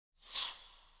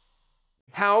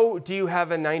how do you have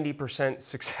a 90%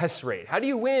 success rate? How do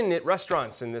you win at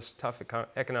restaurants in this tough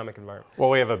economic environment?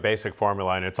 Well, we have a basic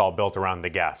formula, and it's all built around the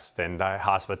guest and the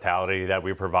hospitality that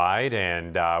we provide,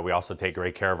 and we also take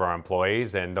great care of our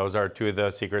employees, and those are two of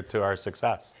the secret to our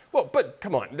success. Well, but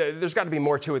come on, there's got to be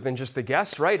more to it than just the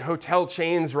guests, right? Hotel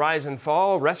chains rise and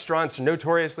fall, restaurants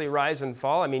notoriously rise and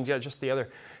fall. I mean, just the other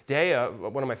day,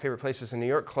 one of my favorite places in New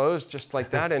York closed just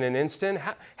like that in an instant.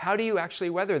 How do you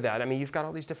actually weather that? I mean, you've got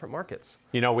all these different markets.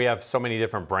 You know, we have so many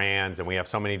different brands, and we have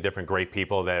so many different great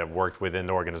people that have worked within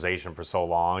the organization for so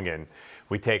long, and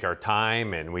we take our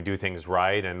time and we do things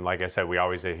right. And like I said, we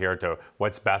always adhere to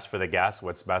what's best for the guests,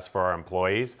 what's best for our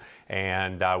employees,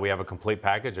 and we have a complete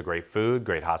package of great food,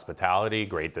 great hospitality,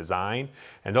 great design,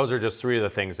 and those are just three of the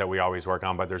things that we always work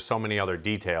on, but there's so many other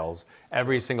details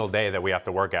every single day that we have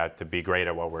to work at to be great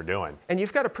at what we're doing. And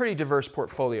you've got a pretty diverse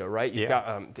portfolio, right? You've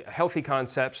got healthy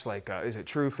concepts like, is it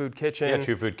True Food Kitchen? Yeah,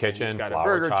 True Food Kitchen, you've got Flower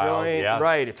a burger Child, joint,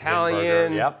 right,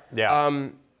 Italian. Yep, yeah.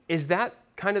 Is that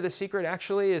kind of the secret,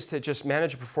 actually, is to just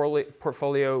manage a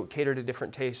portfolio, cater to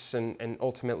different tastes, and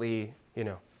ultimately, you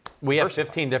know, we have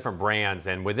 15 different brands,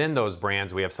 and within those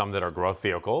brands, we have some that are growth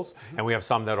vehicles, and we have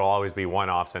some that will always be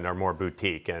one-offs and are more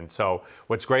boutique. And so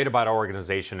what's great about our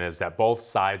organization is that both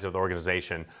sides of the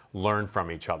organization learn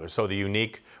from each other. So the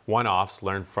unique one-offs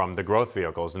learn from the growth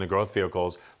vehicles, and the growth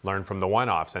vehicles learn from the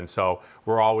one-offs. And so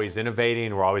we're always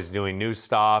innovating, we're always doing new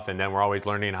stuff, and then we're always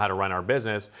learning how to run our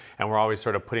business, and we're always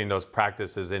sort of putting those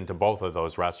practices into both of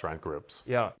those restaurant groups.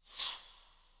 Yeah.